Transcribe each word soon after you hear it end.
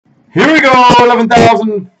Here we go,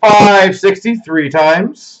 11,560 three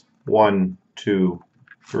times. 1, 2,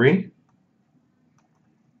 3.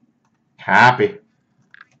 Happy.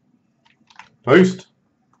 Paste.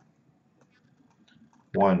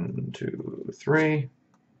 1, 2, 3.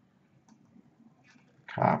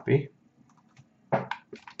 Copy.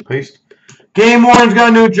 Paste. Game Warren's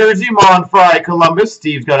got New Jersey. Monfry, Columbus.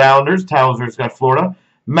 Steve's got Islanders. Towser's got Florida.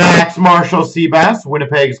 Max, Marshall, Seabass.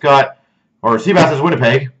 Winnipeg's got, or Seabass is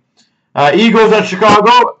Winnipeg. Eagles got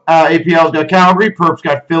Chicago. APL's got Calgary. Perp's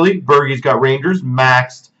got Philly. Bergie's got Rangers.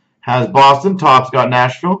 Max has Boston. Top's got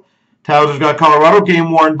Nashville. Towser's got Colorado.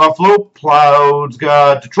 Game Warren, Buffalo. Clouds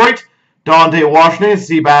got Detroit. Dante, Washington.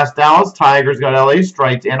 Seabass, Dallas. Tigers got LA.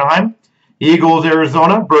 Stripes, Anaheim. Eagles,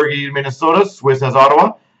 Arizona. Bergie, Minnesota. Swiss has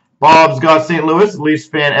Ottawa. Bob's got St. Louis. Leafs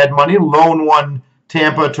fan, Ed Money. Lone one,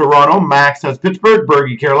 Tampa, Toronto. Max has Pittsburgh.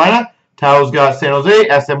 Bergie, Carolina. Tow's got San Jose.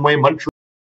 SM Way, Montreal.